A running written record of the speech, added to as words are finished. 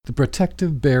The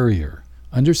protective barrier,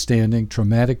 understanding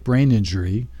traumatic brain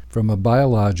injury from a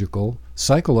biological,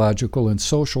 psychological, and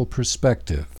social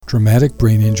perspective. Traumatic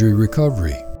brain injury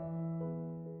recovery.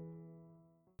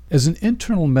 As an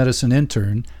internal medicine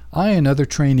intern, I and other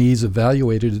trainees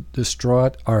evaluated a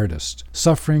distraught artist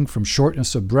suffering from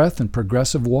shortness of breath and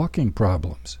progressive walking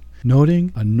problems.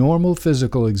 Noting a normal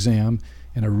physical exam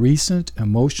and a recent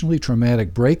emotionally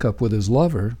traumatic breakup with his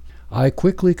lover, I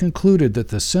quickly concluded that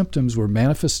the symptoms were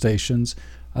manifestations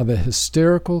of a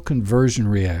hysterical conversion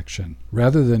reaction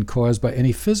rather than caused by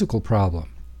any physical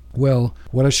problem. Well,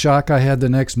 what a shock I had the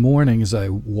next morning as I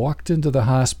walked into the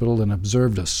hospital and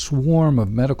observed a swarm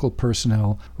of medical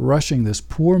personnel rushing this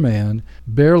poor man,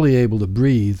 barely able to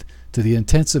breathe, to the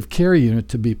intensive care unit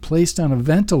to be placed on a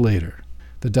ventilator.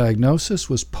 The diagnosis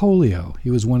was polio.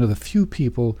 He was one of the few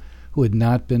people who had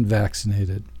not been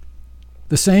vaccinated.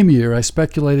 The same year, I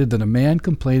speculated that a man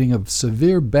complaining of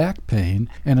severe back pain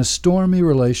and a stormy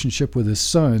relationship with his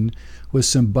son was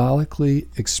symbolically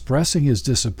expressing his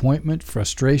disappointment,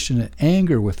 frustration, and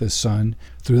anger with his son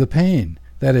through the pain.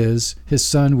 That is, his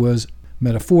son was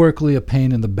metaphorically a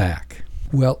pain in the back.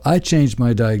 Well, I changed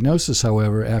my diagnosis,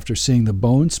 however, after seeing the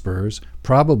bone spurs,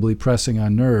 probably pressing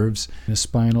on nerves, and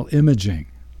spinal imaging.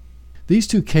 These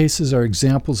two cases are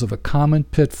examples of a common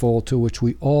pitfall to which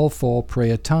we all fall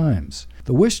prey at times.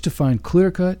 The wish to find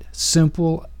clear-cut,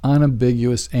 simple,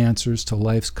 unambiguous answers to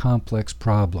life's complex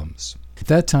problems. At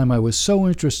that time, I was so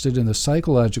interested in the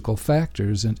psychological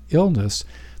factors and illness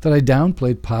that I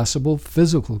downplayed possible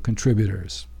physical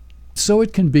contributors. So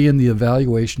it can be in the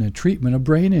evaluation and treatment of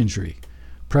brain injury.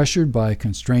 Pressured by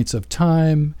constraints of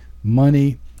time,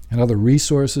 money, and other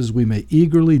resources, we may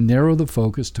eagerly narrow the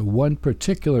focus to one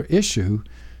particular issue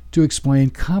to explain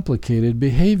complicated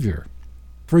behavior.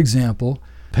 For example,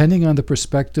 depending on the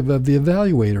perspective of the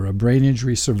evaluator, a brain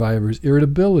injury survivor's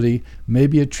irritability may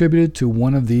be attributed to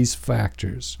one of these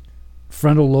factors: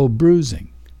 frontal lobe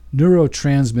bruising,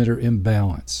 neurotransmitter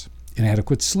imbalance,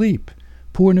 inadequate sleep,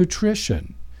 poor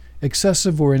nutrition,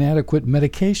 excessive or inadequate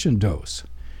medication dose,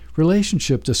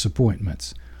 relationship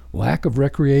disappointments, lack of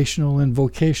recreational and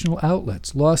vocational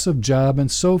outlets, loss of job,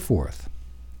 and so forth.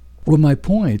 Well, my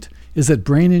point is that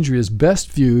brain injury is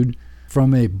best viewed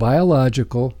from a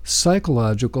biological,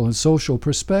 psychological, and social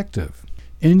perspective.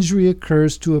 Injury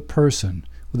occurs to a person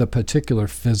with a particular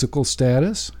physical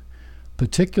status,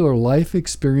 particular life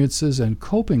experiences and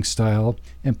coping style,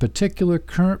 and particular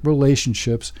current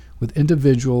relationships with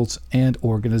individuals and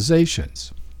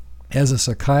organizations. As a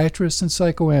psychiatrist and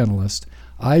psychoanalyst,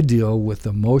 I deal with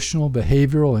emotional,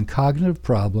 behavioral, and cognitive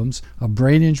problems of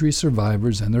brain injury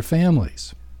survivors and their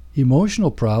families.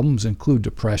 Emotional problems include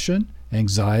depression,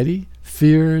 anxiety,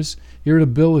 fears,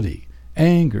 irritability,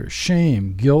 anger,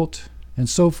 shame, guilt, and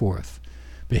so forth.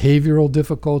 Behavioral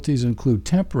difficulties include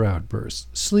temper outbursts,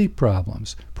 sleep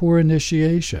problems, poor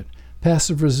initiation,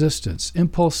 passive resistance,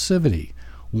 impulsivity,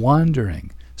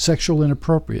 wandering, sexual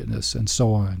inappropriateness, and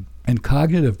so on. And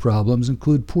cognitive problems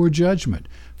include poor judgment,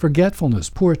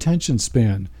 forgetfulness, poor attention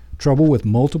span, trouble with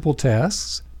multiple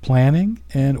tasks, planning,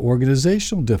 and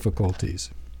organizational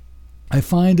difficulties. I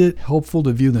find it helpful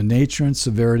to view the nature and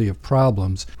severity of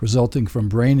problems resulting from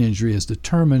brain injury as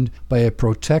determined by a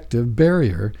protective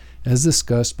barrier, as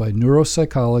discussed by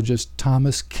neuropsychologist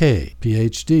Thomas Kay,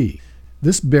 Ph.D.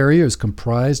 This barrier is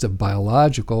comprised of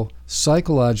biological,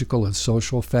 psychological, and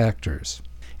social factors.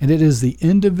 And it is the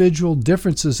individual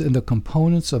differences in the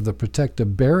components of the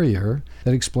protective barrier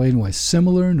that explain why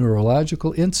similar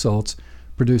neurological insults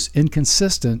produce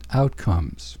inconsistent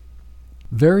outcomes.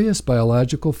 Various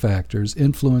biological factors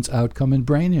influence outcome in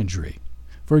brain injury.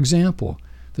 For example,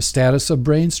 the status of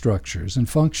brain structures and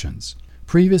functions,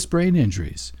 previous brain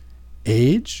injuries,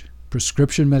 age,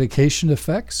 prescription medication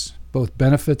effects, both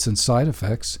benefits and side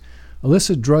effects,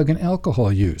 illicit drug and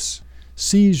alcohol use,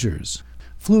 seizures,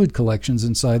 fluid collections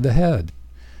inside the head,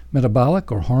 metabolic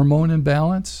or hormone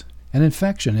imbalance, and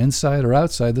infection inside or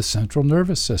outside the central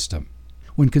nervous system.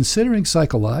 When considering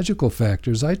psychological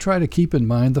factors, I try to keep in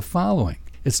mind the following.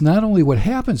 It's not only what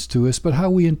happens to us, but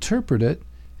how we interpret it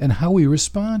and how we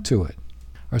respond to it.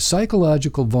 Our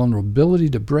psychological vulnerability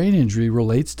to brain injury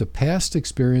relates to past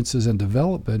experiences and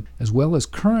development, as well as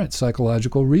current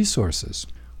psychological resources.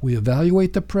 We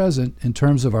evaluate the present in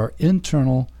terms of our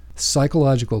internal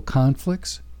psychological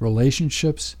conflicts,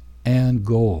 relationships, and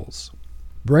goals.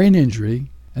 Brain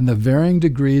injury and the varying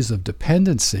degrees of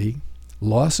dependency,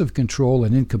 loss of control,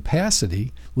 and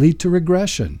incapacity lead to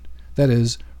regression, that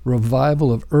is,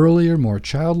 revival of earlier, more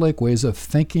childlike ways of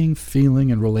thinking,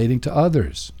 feeling, and relating to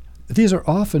others. These are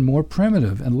often more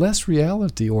primitive and less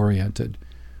reality-oriented.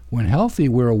 When healthy,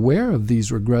 we're aware of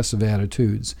these regressive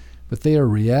attitudes, but they are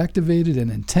reactivated and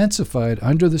intensified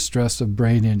under the stress of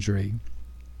brain injury.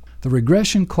 The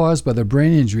regression caused by the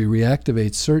brain injury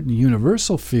reactivates certain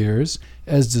universal fears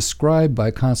as described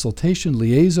by consultation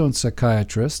liaison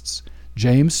psychiatrists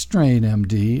James Strain,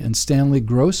 MD, and Stanley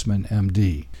Grossman,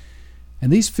 MD. And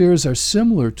these fears are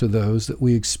similar to those that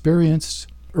we experienced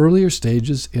earlier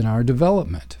stages in our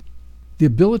development. The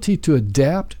ability to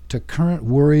adapt to current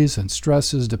worries and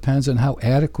stresses depends on how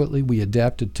adequately we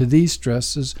adapted to these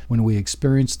stresses when we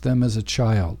experienced them as a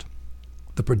child.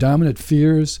 The predominant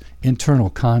fears,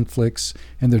 internal conflicts,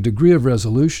 and their degree of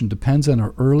resolution depends on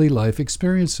our early life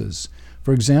experiences.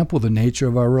 For example, the nature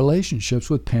of our relationships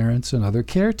with parents and other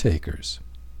caretakers.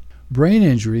 Brain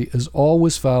injury is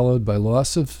always followed by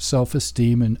loss of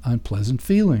self-esteem and unpleasant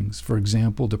feelings. For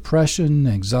example, depression,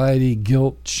 anxiety,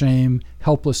 guilt, shame,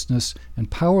 helplessness, and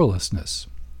powerlessness.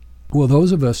 Well,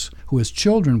 those of us who as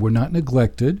children were not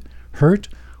neglected, hurt,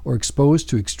 or exposed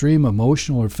to extreme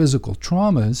emotional or physical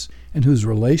traumas, and whose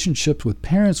relationships with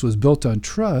parents was built on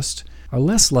trust, are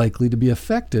less likely to be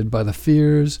affected by the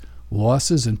fears,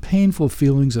 losses, and painful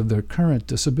feelings of their current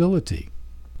disability.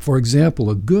 For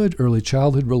example, a good early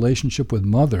childhood relationship with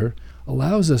mother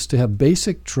allows us to have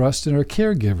basic trust in our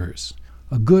caregivers.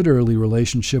 A good early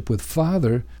relationship with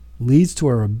father leads to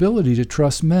our ability to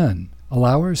trust men,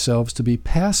 allow ourselves to be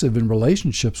passive in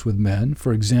relationships with men,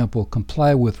 for example,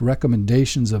 comply with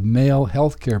recommendations of male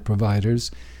healthcare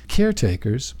providers,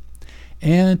 caretakers,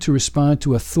 and to respond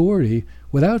to authority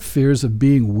without fears of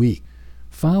being weak.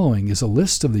 Following is a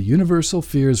list of the universal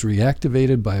fears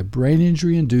reactivated by a brain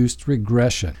injury-induced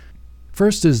regression.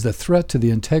 First is the threat to the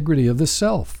integrity of the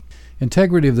self.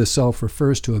 Integrity of the self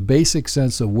refers to a basic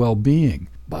sense of well-being,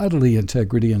 bodily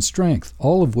integrity, and strength,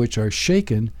 all of which are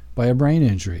shaken by a brain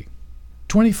injury.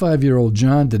 25-year-old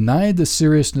John denied the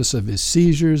seriousness of his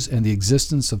seizures and the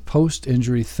existence of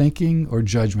post-injury thinking or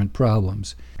judgment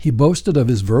problems. He boasted of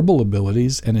his verbal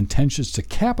abilities and intentions to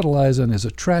capitalize on his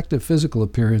attractive physical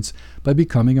appearance by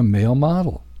becoming a male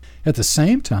model. At the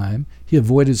same time, he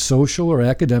avoided social or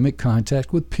academic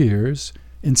contact with peers,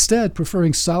 instead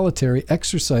preferring solitary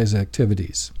exercise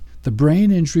activities. The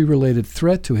brain injury-related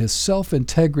threat to his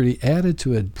self-integrity added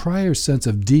to a prior sense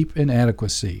of deep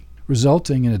inadequacy,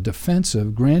 resulting in a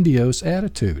defensive, grandiose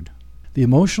attitude. The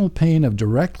emotional pain of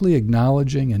directly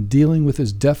acknowledging and dealing with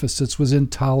his deficits was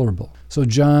intolerable, so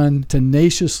John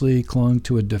tenaciously clung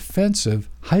to a defensive,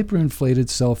 hyperinflated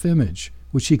self-image,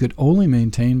 which he could only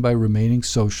maintain by remaining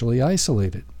socially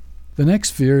isolated. The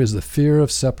next fear is the fear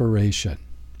of separation.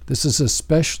 This is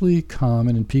especially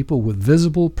common in people with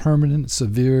visible, permanent,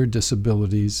 severe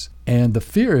disabilities, and the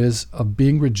fear is of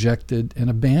being rejected and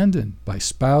abandoned by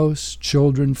spouse,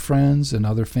 children, friends, and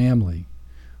other family.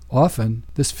 Often,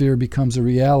 this fear becomes a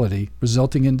reality,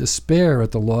 resulting in despair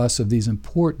at the loss of these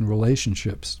important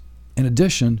relationships. In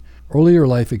addition, earlier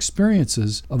life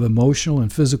experiences of emotional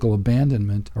and physical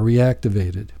abandonment are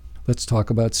reactivated. Let's talk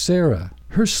about Sarah.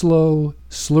 Her slow,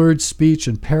 slurred speech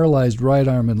and paralyzed right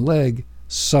arm and leg,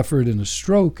 suffered in a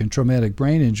stroke and traumatic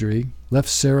brain injury, left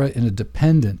Sarah in a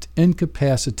dependent,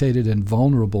 incapacitated, and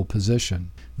vulnerable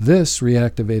position. This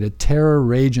reactivated terror,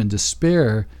 rage, and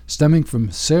despair stemming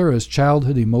from Sarah's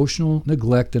childhood emotional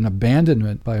neglect and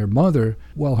abandonment by her mother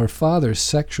while her father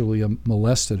sexually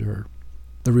molested her.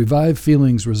 The revived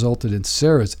feelings resulted in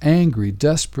Sarah's angry,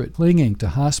 desperate clinging to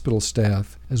hospital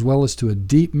staff, as well as to a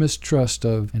deep mistrust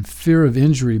of and fear of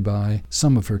injury by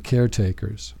some of her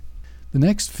caretakers. The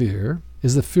next fear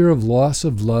is the fear of loss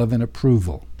of love and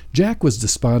approval. Jack was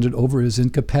despondent over his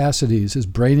incapacities. His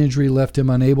brain injury left him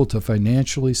unable to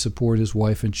financially support his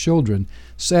wife and children,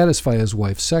 satisfy his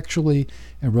wife sexually,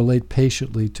 and relate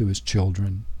patiently to his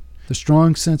children. The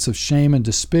strong sense of shame and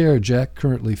despair Jack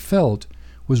currently felt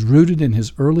was rooted in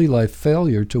his early life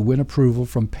failure to win approval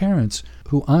from parents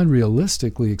who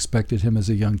unrealistically expected him as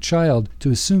a young child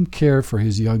to assume care for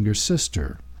his younger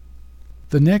sister.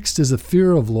 The next is a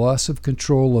fear of loss of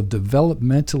control of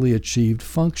developmentally achieved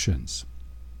functions.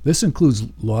 This includes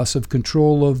loss of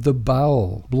control of the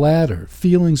bowel, bladder,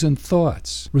 feelings, and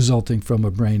thoughts resulting from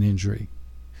a brain injury.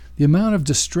 The amount of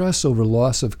distress over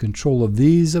loss of control of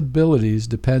these abilities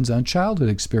depends on childhood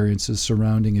experiences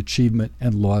surrounding achievement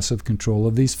and loss of control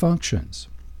of these functions.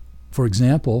 For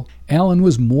example, Alan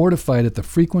was mortified at the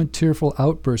frequent tearful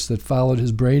outbursts that followed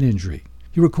his brain injury.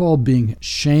 He recalled being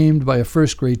shamed by a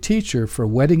first-grade teacher for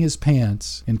wetting his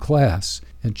pants in class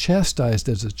and chastised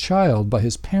as a child by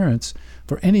his parents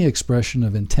for any expression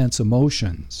of intense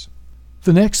emotions.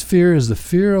 The next fear is the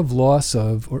fear of loss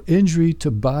of or injury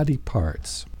to body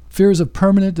parts. Fears of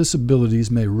permanent disabilities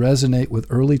may resonate with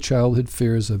early childhood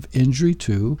fears of injury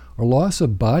to or loss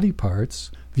of body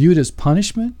parts viewed as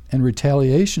punishment and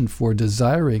retaliation for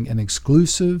desiring an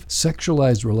exclusive,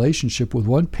 sexualized relationship with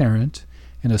one parent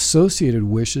and associated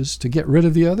wishes to get rid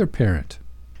of the other parent.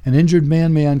 An injured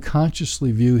man may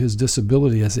unconsciously view his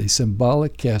disability as a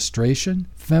symbolic castration,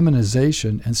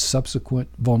 feminization, and subsequent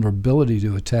vulnerability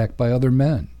to attack by other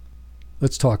men.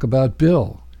 Let's talk about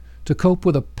Bill. To cope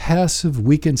with a passive,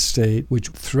 weakened state which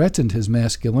threatened his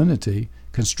masculinity,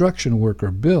 construction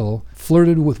worker Bill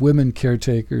flirted with women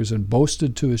caretakers and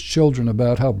boasted to his children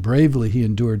about how bravely he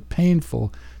endured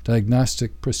painful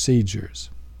diagnostic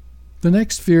procedures. The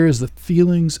next fear is the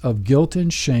feelings of guilt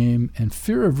and shame and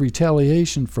fear of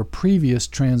retaliation for previous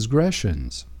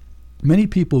transgressions. Many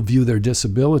people view their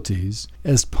disabilities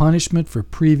as punishment for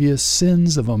previous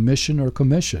sins of omission or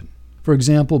commission. For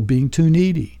example, being too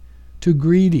needy, too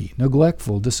greedy,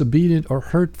 neglectful, disobedient, or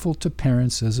hurtful to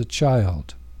parents as a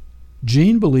child.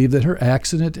 Jean believed that her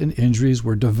accident and injuries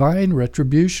were divine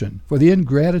retribution for the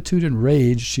ingratitude and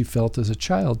rage she felt as a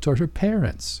child toward her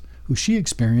parents, who she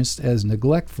experienced as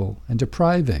neglectful and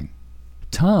depriving.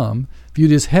 Tom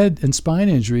viewed his head and spine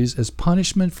injuries as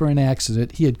punishment for an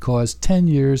accident he had caused 10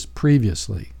 years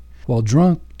previously. While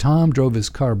drunk, Tom drove his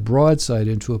car broadside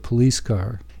into a police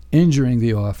car, injuring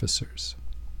the officers.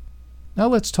 Now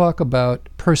let's talk about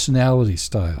personality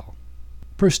style.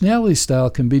 Personality style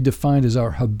can be defined as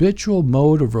our habitual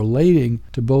mode of relating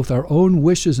to both our own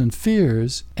wishes and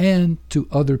fears and to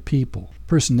other people.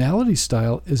 Personality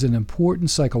style is an important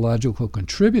psychological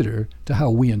contributor to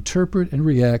how we interpret and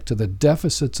react to the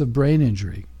deficits of brain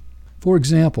injury. For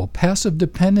example, passive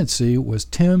dependency was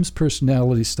Tim's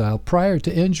personality style prior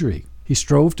to injury. He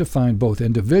strove to find both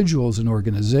individuals and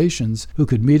organizations who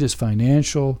could meet his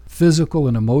financial, physical,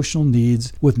 and emotional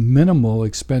needs with minimal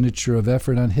expenditure of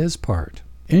effort on his part.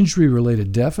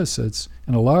 Injury-related deficits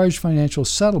and a large financial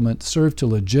settlement served to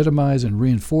legitimize and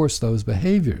reinforce those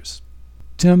behaviors.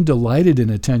 Tim delighted in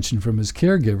attention from his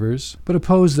caregivers, but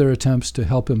opposed their attempts to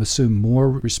help him assume more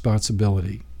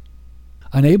responsibility.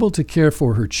 Unable to care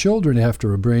for her children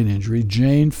after a brain injury,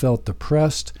 Jane felt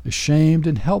depressed, ashamed,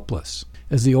 and helpless.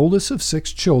 As the oldest of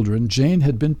 6 children, Jane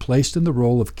had been placed in the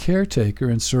role of caretaker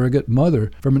and surrogate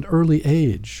mother from an early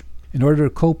age. In order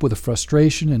to cope with the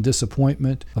frustration and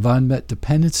disappointment of unmet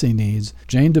dependency needs,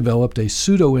 Jane developed a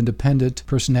pseudo-independent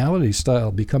personality style,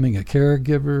 becoming a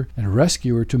caregiver and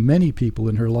rescuer to many people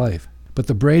in her life. But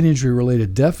the brain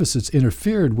injury-related deficits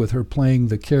interfered with her playing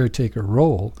the caretaker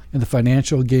role, and the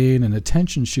financial gain and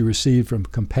attention she received from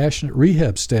compassionate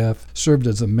rehab staff served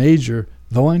as a major,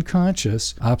 though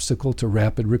unconscious, obstacle to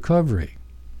rapid recovery.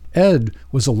 Ed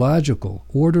was a logical,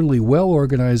 orderly,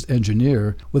 well-organized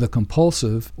engineer with a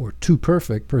compulsive, or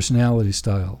too-perfect, personality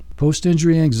style.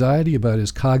 Post-injury anxiety about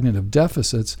his cognitive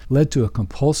deficits led to a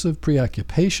compulsive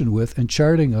preoccupation with and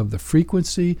charting of the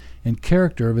frequency and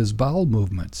character of his bowel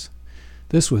movements.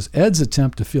 This was Ed's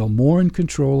attempt to feel more in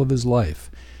control of his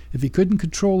life. If he couldn't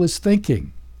control his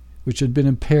thinking, which had been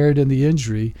impaired in the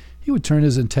injury, he would turn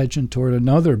his attention toward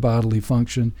another bodily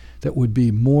function that would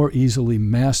be more easily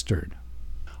mastered.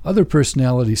 Other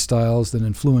personality styles that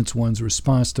influence one's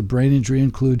response to brain injury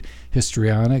include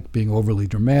histrionic, being overly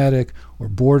dramatic, or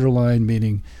borderline,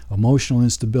 meaning emotional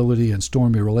instability and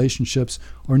stormy relationships,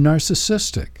 or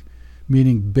narcissistic,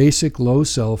 meaning basic low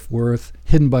self-worth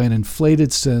hidden by an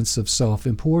inflated sense of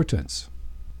self-importance.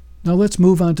 Now let's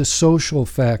move on to social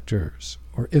factors,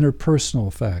 or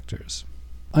interpersonal factors.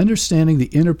 Understanding the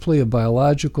interplay of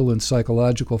biological and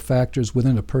psychological factors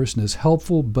within a person is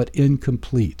helpful but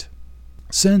incomplete.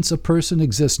 Since a person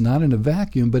exists not in a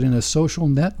vacuum but in a social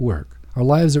network, our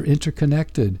lives are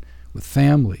interconnected with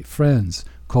family, friends,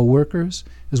 co-workers,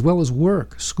 as well as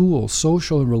work, school,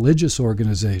 social, and religious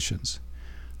organizations.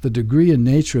 The degree and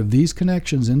nature of these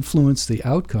connections influence the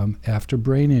outcome after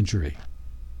brain injury.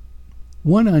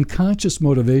 One unconscious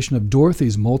motivation of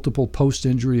Dorothy's multiple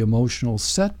post-injury emotional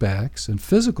setbacks and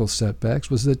physical setbacks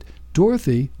was that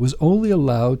Dorothy was only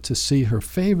allowed to see her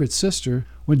favorite sister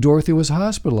when Dorothy was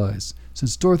hospitalized,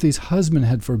 since Dorothy's husband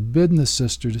had forbidden the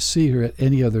sister to see her at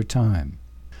any other time.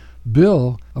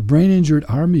 Bill, a brain-injured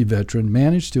Army veteran,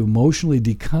 managed to emotionally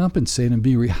decompensate and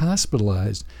be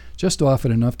rehospitalized just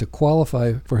often enough to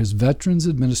qualify for his Veterans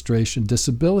Administration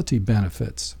disability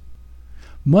benefits.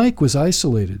 Mike was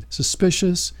isolated,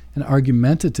 suspicious, and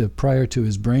argumentative prior to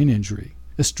his brain injury,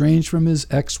 estranged from his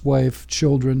ex-wife,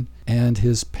 children, and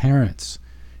his parents.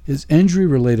 His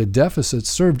injury-related deficits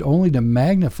served only to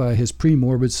magnify his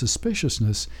pre-morbid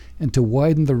suspiciousness and to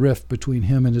widen the rift between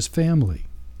him and his family.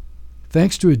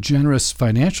 Thanks to a generous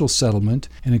financial settlement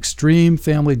and extreme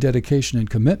family dedication and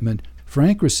commitment,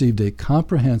 Frank received a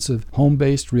comprehensive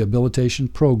home-based rehabilitation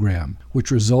program, which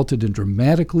resulted in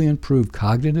dramatically improved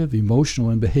cognitive, emotional,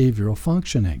 and behavioral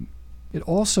functioning. It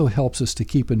also helps us to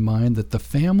keep in mind that the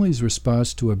family's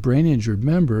response to a brain-injured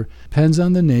member depends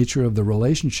on the nature of the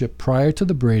relationship prior to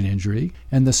the brain injury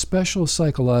and the special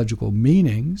psychological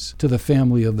meanings to the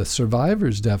family of the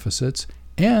survivor's deficits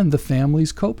and the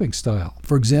family's coping style.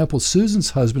 For example,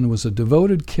 Susan's husband was a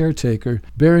devoted caretaker,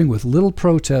 bearing with little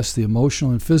protest the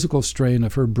emotional and physical strain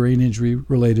of her brain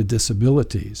injury-related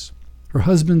disabilities. Her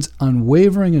husband's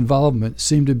unwavering involvement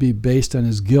seemed to be based on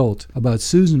his guilt about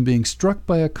Susan being struck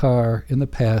by a car in the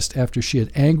past after she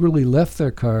had angrily left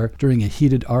their car during a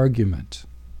heated argument.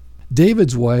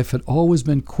 David's wife had always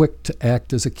been quick to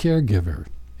act as a caregiver,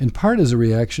 in part as a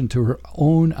reaction to her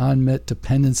own unmet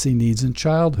dependency needs in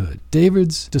childhood.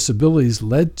 David's disabilities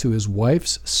led to his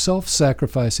wife's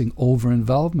self-sacrificing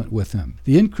over-involvement with him.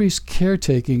 The increased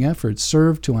caretaking efforts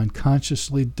served to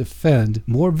unconsciously defend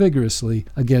more vigorously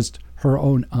against her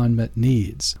own unmet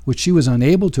needs, which she was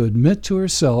unable to admit to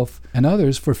herself and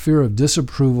others for fear of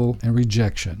disapproval and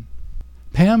rejection.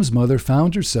 Pam's mother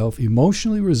found herself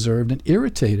emotionally reserved and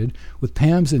irritated with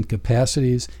Pam's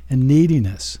incapacities and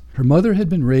neediness. Her mother had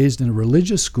been raised in a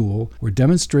religious school where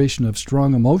demonstration of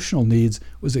strong emotional needs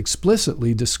was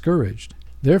explicitly discouraged.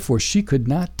 Therefore, she could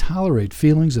not tolerate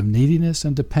feelings of neediness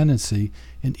and dependency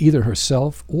in either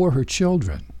herself or her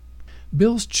children.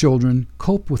 Bill's children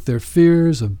cope with their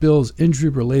fears of Bill's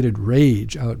injury-related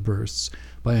rage outbursts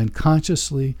by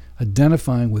unconsciously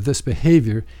identifying with this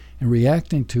behavior and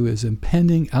reacting to his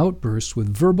impending outbursts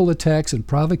with verbal attacks and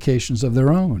provocations of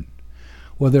their own.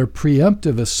 While their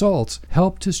preemptive assaults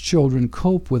helped his children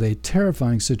cope with a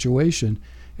terrifying situation,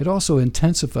 it also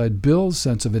intensified Bill's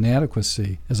sense of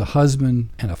inadequacy as a husband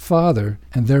and a father,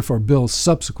 and therefore Bill's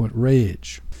subsequent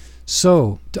rage.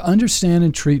 So, to understand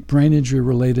and treat brain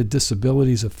injury-related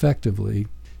disabilities effectively,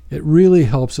 it really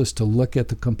helps us to look at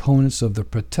the components of the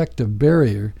protective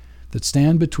barrier that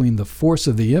stand between the force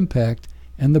of the impact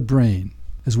and the brain.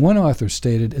 As one author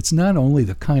stated, it's not only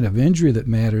the kind of injury that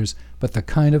matters, but the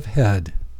kind of head.